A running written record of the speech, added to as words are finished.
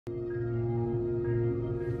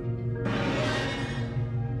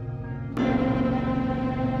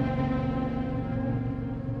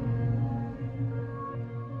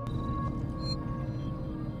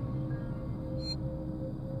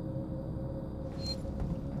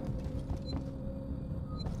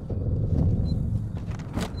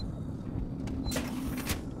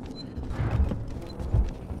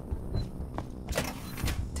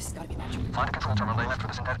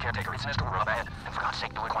the synthetic caretaker. It's sinister world up ahead. And for God's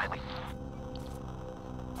sake, do it quietly.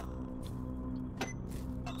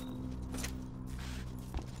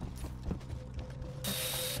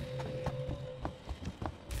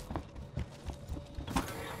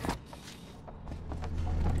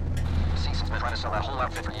 Season's been trying to sell that whole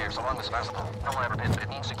outfit for years, so long as possible. No one ever bids, but it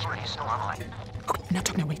means security is still online. Okay, now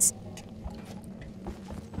talk, now waits.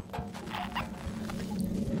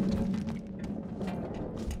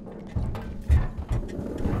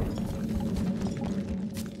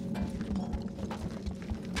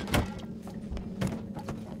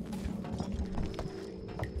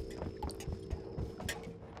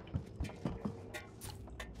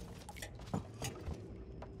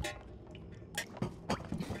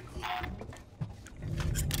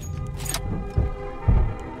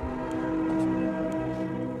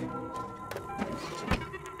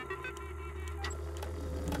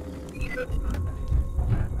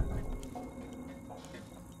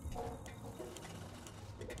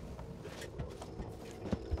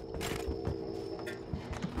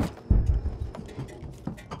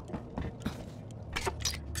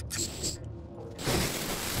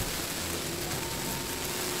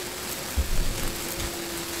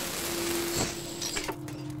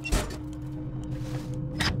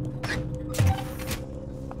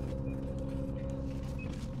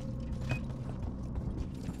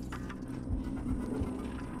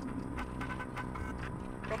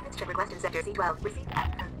 Request in sector C12. Receive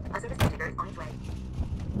a service caretaker is on its way.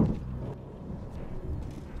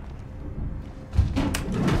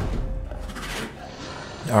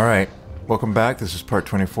 Alright, welcome back. This is part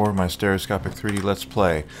 24 of my Stereoscopic 3D Let's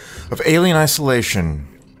Play of Alien Isolation,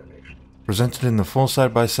 presented in the full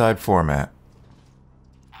side-by-side format.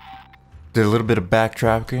 Did a little bit of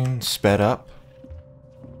backtracking, sped up.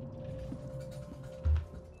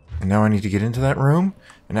 And now I need to get into that room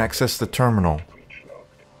and access the terminal.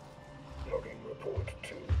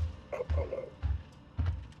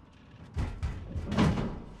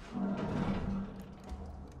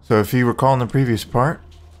 So if you recall in the previous part,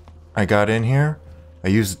 I got in here, I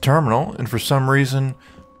used the terminal, and for some reason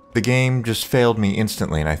the game just failed me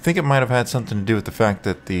instantly. And I think it might have had something to do with the fact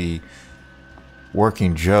that the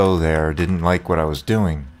working Joe there didn't like what I was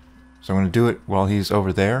doing. So I'm going to do it while he's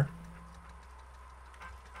over there.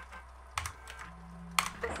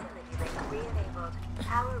 Facility link re-enabled.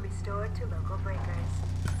 Power restored to local breakers.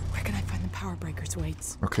 Where can I find the power breakers,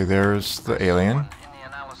 Waits? Okay, there's the alien. One in the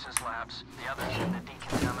analysis labs, the others in the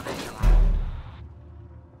decontamination room.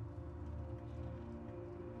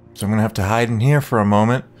 So I'm going to have to hide in here for a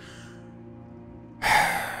moment.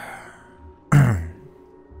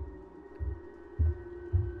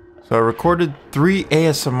 So I recorded 3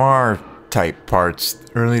 ASMR type parts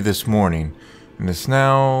early this morning, and it's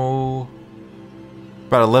now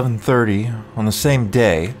about 11:30 on the same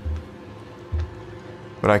day,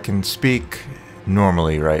 but I can speak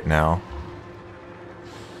normally right now.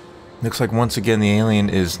 Looks like once again the alien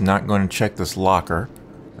is not going to check this locker.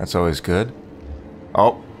 That's always good.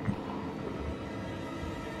 Oh.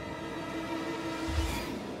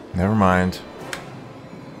 Never mind.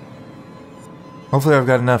 Hopefully I've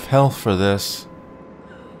got enough health for this.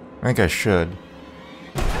 I think I should.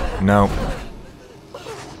 Nope.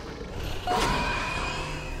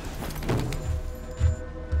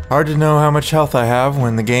 Hard to know how much health I have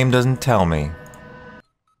when the game doesn't tell me.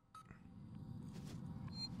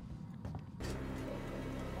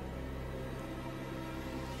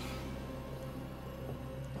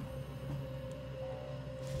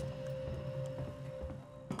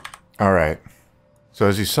 Alright. So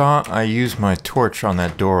as you saw, I used my torch on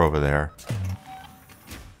that door over there.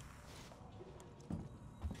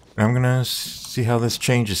 I'm gonna see how this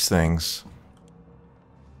changes things.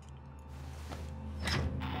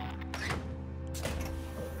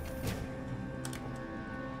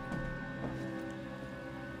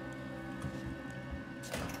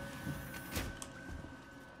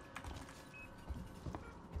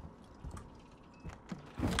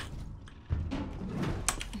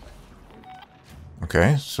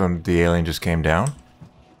 Okay, so the alien just came down.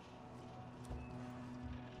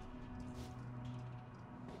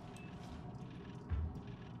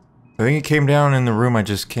 I think it came down in the room I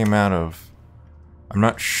just came out of. I'm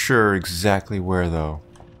not sure exactly where, though.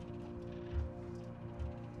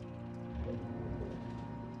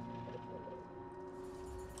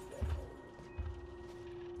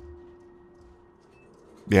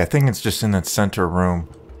 Yeah, I think it's just in that center room.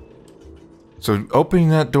 So opening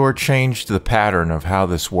that door changed the pattern of how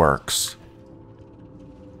this works.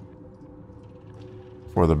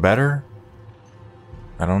 For the better?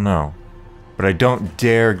 I don't know. But I don't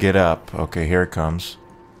dare get up. Okay, here it comes.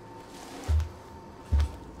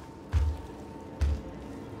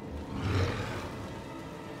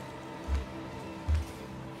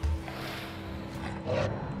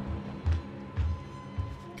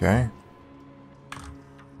 Okay.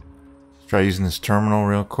 Let's try using this terminal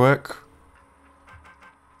real quick.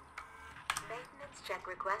 Maintenance check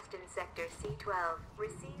request in Sector C12.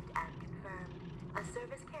 Received and confirmed. A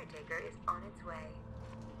service caretaker is on its way.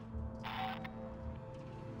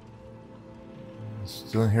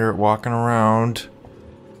 Still hear it walking around.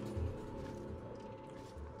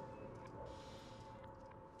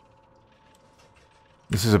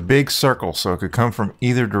 This is a big circle, so it could come from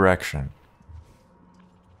either direction.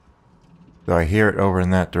 Though I hear it over in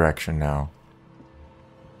that direction now.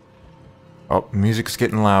 Oh, music's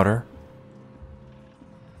getting louder.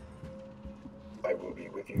 I will be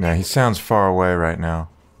with you. Nah, he sounds far away right now.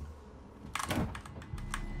 I'm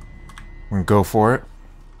gonna go for it.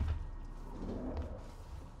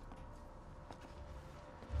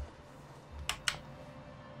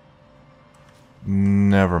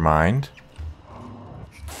 Never mind.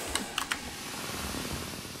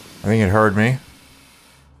 I think it heard me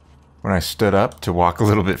when I stood up to walk a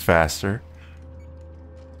little bit faster.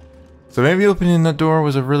 So maybe opening the door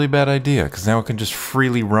was a really bad idea, because now it can just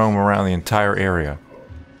freely roam around the entire area.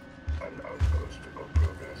 An outpost of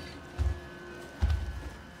progress.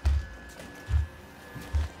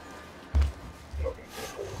 Logging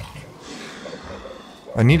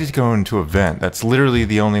report. I needed to go into a vent. That's literally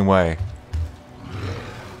the only way.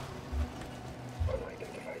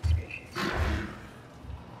 Unidentified species.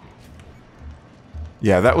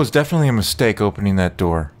 Yeah, that was definitely a mistake opening that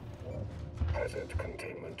door. Hazard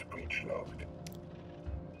containment breach logged.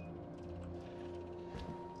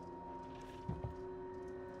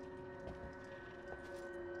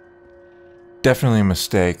 Definitely a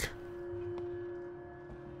mistake.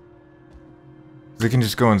 It can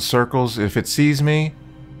just go in circles. If it sees me,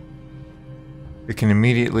 it can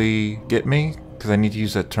immediately get me, because I need to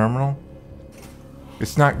use that terminal.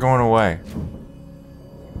 It's not going away.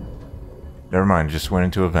 Never mind, it just went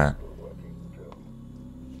into a vent.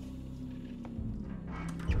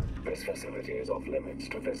 This facility is off limits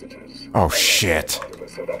to visitors. Oh shit. Part of a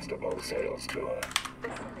Sevastopol sales tour.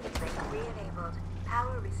 Facility link re-enabled.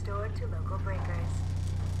 Power restored to local breakers.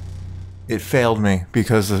 It failed me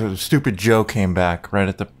because the stupid Joe came back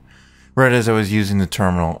right as I was using the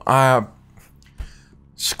terminal.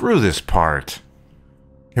 Screw this part.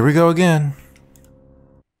 Here we go again.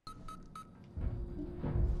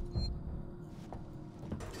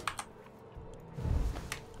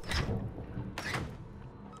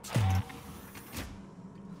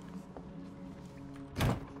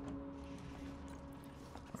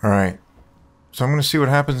 Alright, so I'm going to see what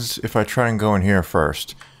happens if I try and go in here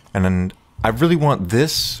first. And then I really want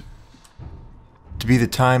this to be the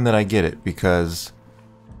time that I get it, because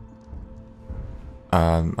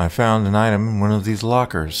I found an item in one of these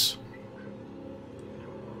lockers.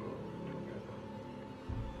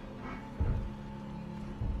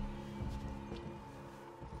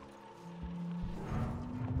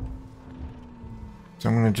 So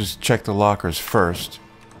I'm going to just check the lockers first,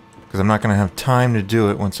 because I'm not going to have time to do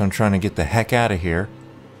it once I'm trying to get the heck out of here.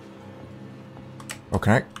 Oh,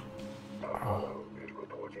 can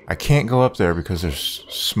I can't go up there because there's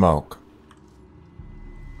smoke.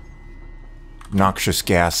 Noxious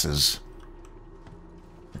gases.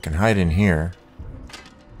 I can hide in here.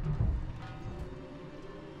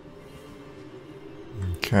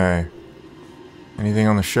 Okay. Anything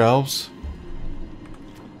on the shelves?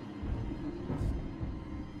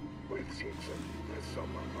 With Simpson, there's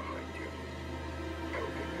someone behind you.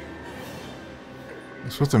 Helping you.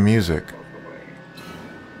 What's with the music? Of the way.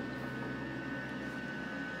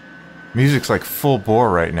 Music's like full bore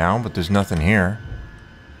right now, but there's nothing here.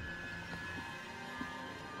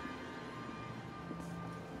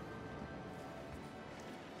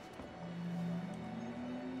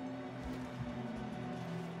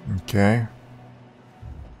 Okay.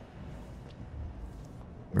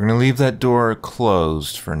 We're gonna leave that door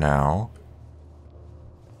closed for now.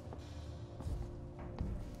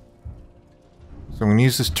 So I'm gonna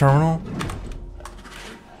use this terminal.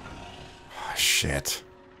 Oh, shit.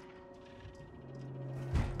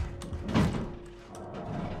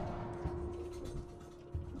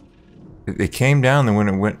 It came down, then when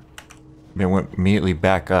it went immediately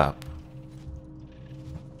back up.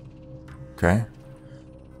 Okay.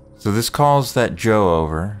 So this calls that Joe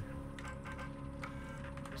over.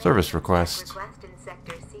 Service request. Request in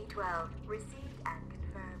Sector C12. Received and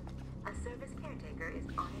confirmed. A service caretaker is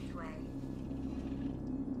on its way.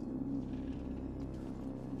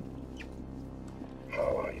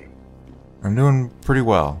 How are you? I'm doing pretty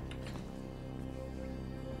well.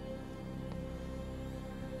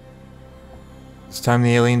 This time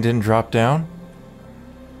the alien didn't drop down.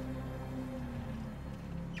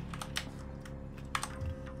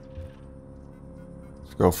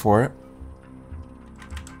 Go for it.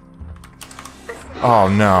 Oh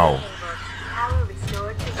no. Power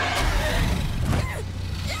restored to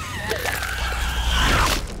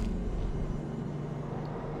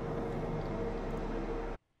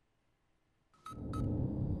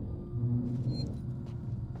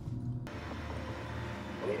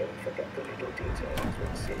We don't forget the little details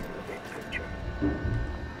when seeing the big picture.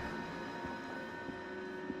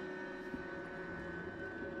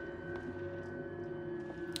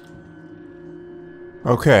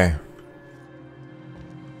 Okay.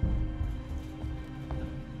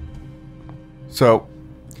 So,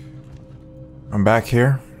 I'm back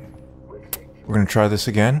here. We're gonna try this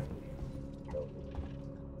again.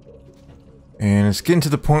 And it's getting to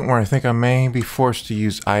the point where I think I may be forced to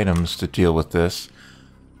use items to deal with this.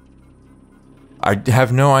 I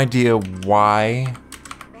have no idea why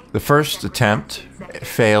the first attempt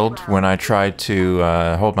failed when I tried to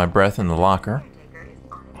hold my breath in the locker.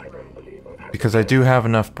 Because I do have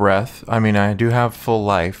enough breath. I mean, I do have full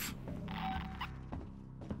life.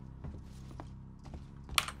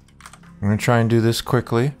 I'm gonna try and do this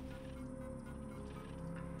quickly.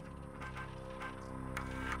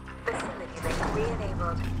 facility link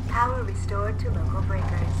re-enabled. Power restored to local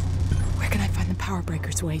breakers. Where can I find the power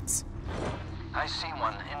breakers, Waits? I see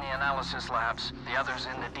one in the analysis labs. The other's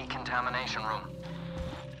in the decontamination room.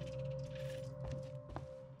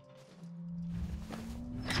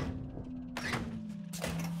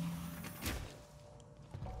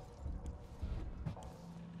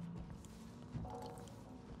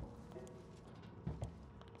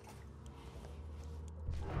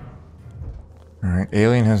 Alright,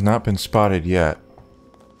 alien has not been spotted yet.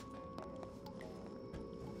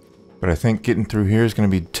 But I think getting through here is going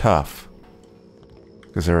to be tough.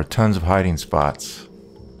 Because there are tons of hiding spots.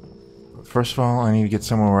 But first of all, I need to get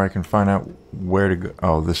somewhere where I can find out where to go.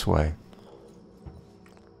 Oh, this way.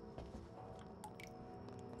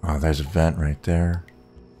 Oh, there's a vent right there.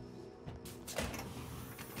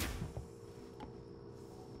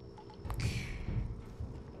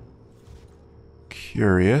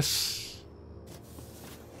 Curious.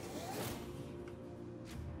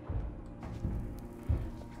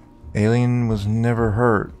 Alien was never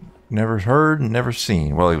heard. Never heard, never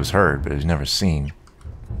seen. Well, he was heard, but he was never seen.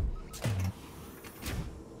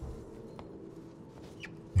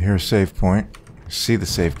 Here's a save point. See the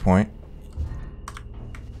save point.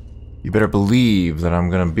 You better believe that I'm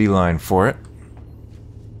gonna beeline for it.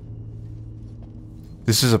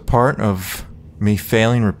 This is a part of me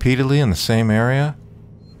failing repeatedly in the same area.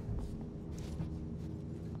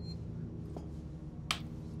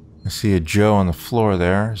 I see a Joe on the floor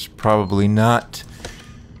there. It's probably not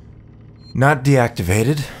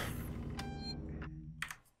deactivated.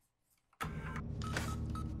 To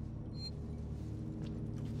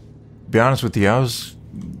be honest with you, I was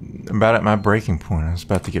about at my breaking point. I was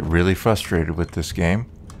about to get really frustrated with this game.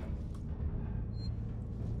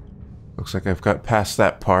 Looks like I've got past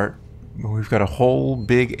that part. We've got a whole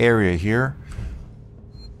big area here.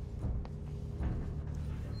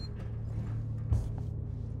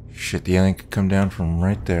 Shit, the alien could come down from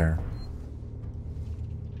right there.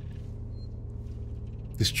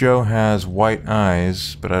 This Joe has white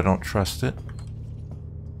eyes, but I don't trust it.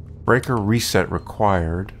 Breaker reset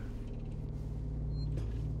required.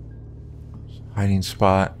 Hiding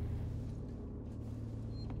spot.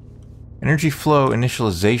 Energy flow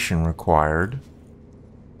initialization required.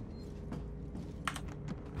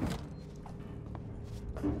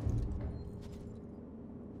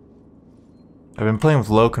 I've been playing with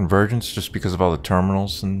low convergence just because of all the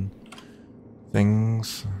terminals and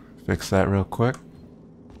things. Fix that real quick.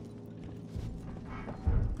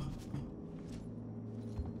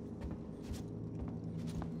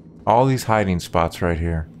 All these hiding spots right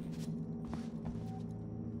here.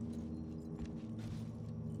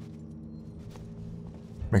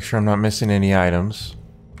 Make sure I'm not missing any items.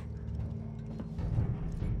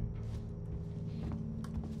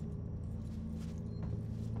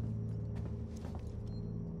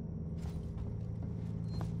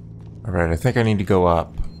 Alright, I think I need to go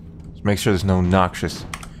up. Just make sure there's no noxious.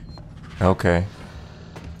 Okay.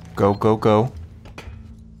 Go, go, go.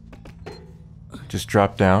 Just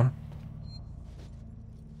drop down.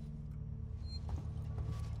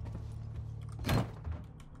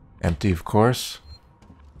 Empty, of course.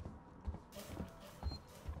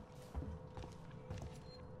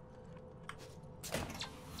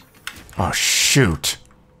 Oh, shoot.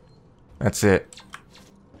 That's it.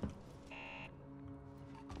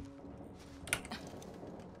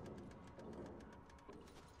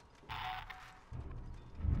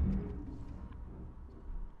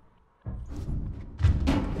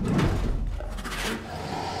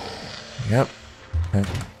 Okay.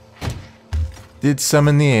 Did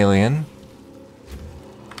summon the alien.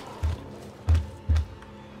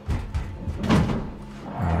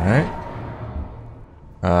 Alright.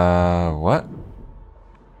 What?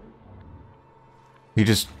 He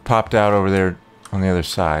just popped out over there on the other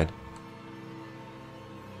side.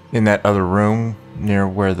 In that other room near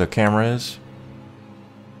where the camera is.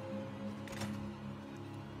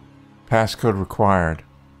 Passcode required.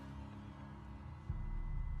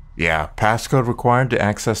 Yeah, passcode required to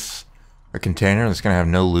access a container that's gonna have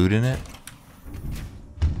no loot in it.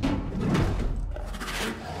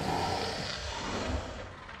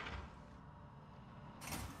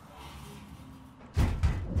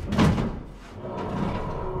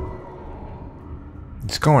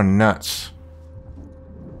 It's going nuts.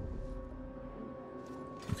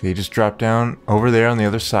 Okay, he just dropped down over there on the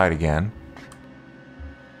other side again.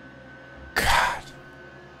 God.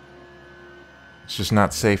 It's just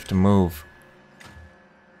not safe to move.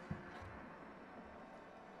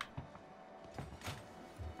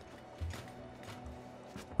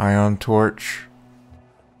 Ion torch.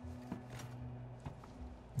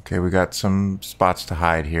 Okay, we got some spots to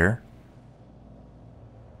hide here.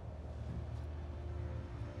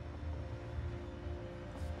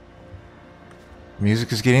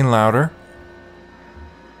 Music is getting louder.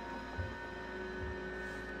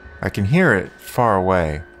 I can hear it far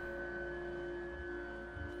away.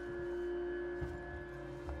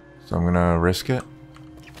 So I'm gonna risk it.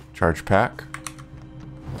 Charge pack.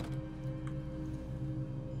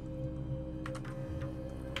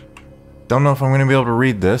 Don't know if I'm gonna be able to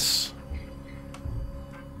read this.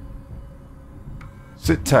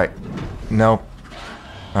 Sit tight. Nope.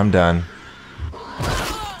 I'm done.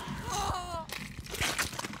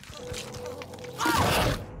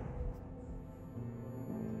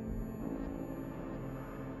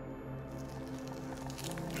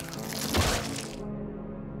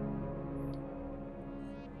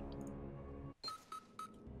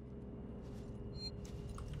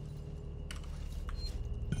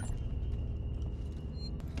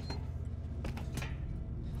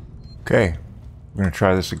 Okay, we're gonna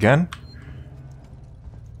try this again.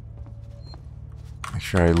 Make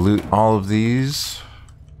sure I loot all of these.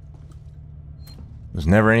 There's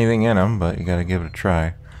never anything in them, but you gotta give it a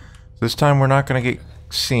try. This time we're not gonna get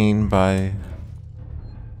seen by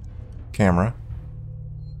camera.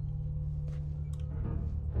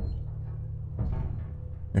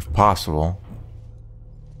 If possible.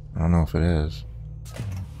 I don't know if it is.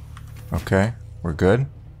 Okay, we're good.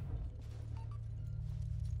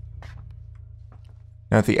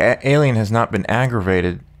 Now, if the alien has not been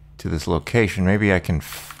aggravated to this location, maybe I can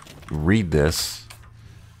read this.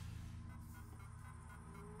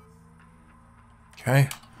 Okay.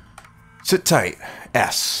 Sit tight.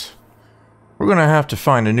 S. We're gonna have to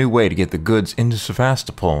find a new way to get the goods into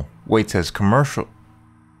Sevastopol. Waits has commercial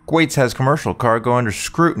cargo under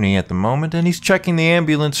scrutiny at the moment, and he's checking the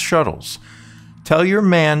ambulance shuttles. Tell your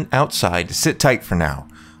man outside to sit tight for now.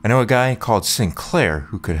 I know a guy called Sinclair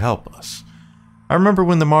who could help us. I remember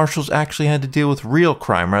when the marshals actually had to deal with real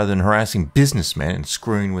crime rather than harassing businessmen and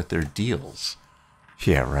screwing with their deals.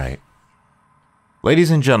 Yeah, right.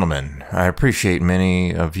 Ladies and gentlemen, I appreciate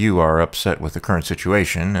many of you are upset with the current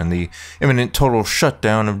situation and the imminent total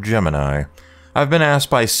shutdown of Gemini. I've been asked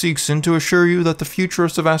by Seegson to assure you that the future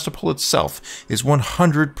of Sevastopol itself is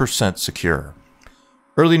 100% secure.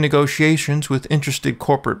 Early negotiations with interested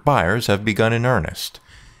corporate buyers have begun in earnest.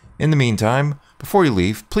 In the meantime, before you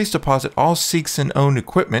leave, please deposit all Seegson-owned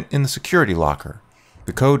equipment in the security locker.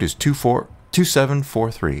 The code is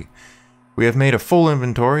 2743. We have made a full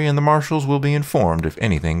inventory, and the marshals will be informed if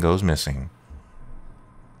anything goes missing.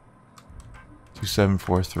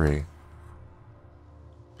 2743.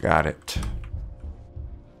 Got it.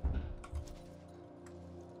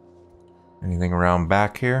 Anything around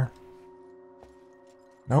back here?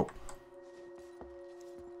 Nope.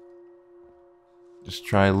 Just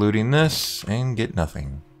try looting this and get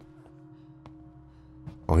nothing.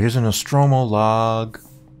 Oh, here's a Nostromo log.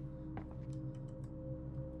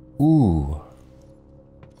 Ooh.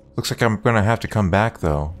 Looks like I'm gonna have to come back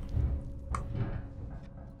though.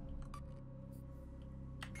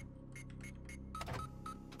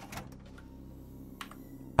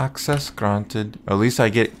 Access granted. At least I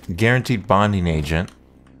get guaranteed bonding agent.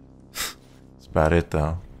 That's about it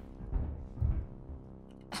though.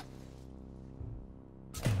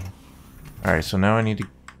 Alright, so now I need to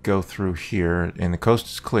go through here, and the coast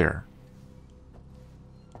is clear.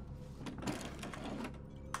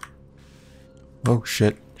 Oh,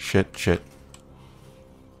 shit, shit, shit.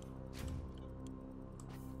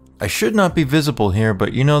 I should not be visible here,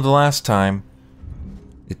 but you know the last time,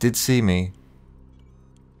 it did see me.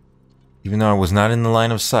 Even though I was not in the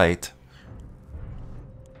line of sight.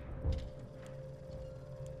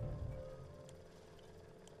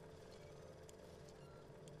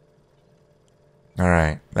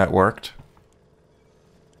 Alright, that worked.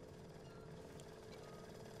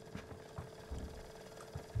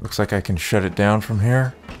 Looks like I can shut it down from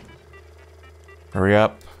here. Hurry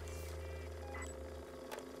up.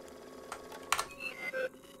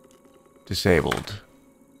 Disabled.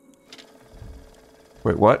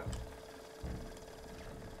 Wait, what?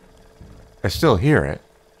 I still hear it.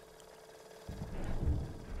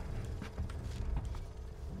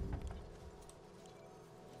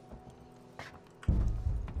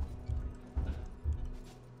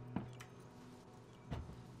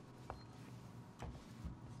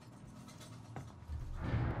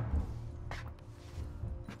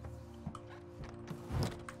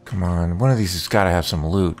 Come on, one of these has got to have some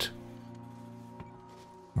loot.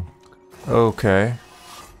 Okay.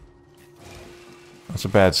 That's a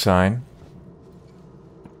bad sign.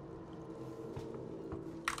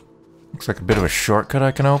 Looks like a bit of a shortcut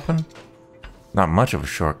I can open. Not much of a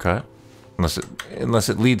shortcut. Unless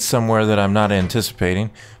it leads somewhere that I'm not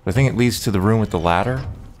anticipating. But I think it leads to the room with the ladder.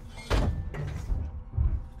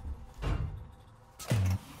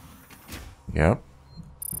 Yep.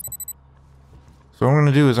 So what I'm going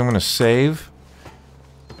to do is I'm going to save.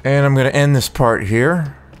 And I'm going to end this part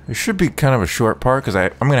here. It should be kind of a short part because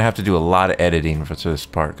I'm going to have to do a lot of editing for this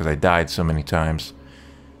part because I died so many times.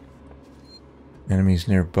 Enemies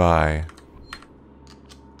nearby.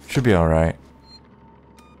 Should be alright.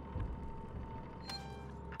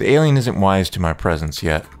 The alien isn't wise to my presence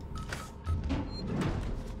yet.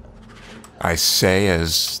 I say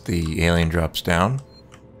as the alien drops down.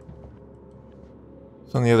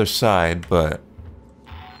 It's on the other side, but...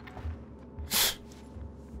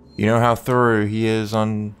 You know how thorough he is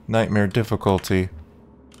on nightmare difficulty.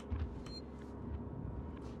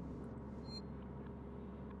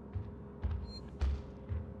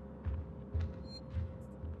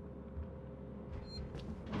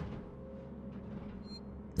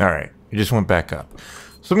 Alright, he just went back up.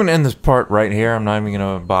 So I'm going to end this part right here. I'm not even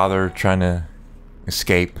going to bother trying to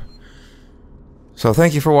escape. So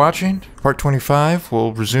thank you for watching. Part 25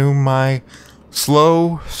 will resume my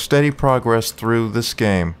slow, steady progress through this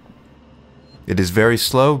game. It is very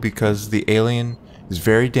slow because the alien is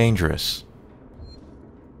very dangerous.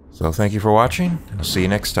 So thank you for watching, and I'll see you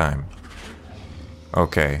next time.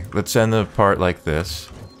 Okay, let's end the part like this.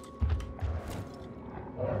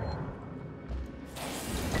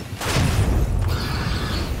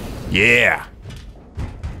 Yeah!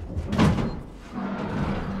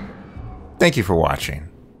 Thank you for watching.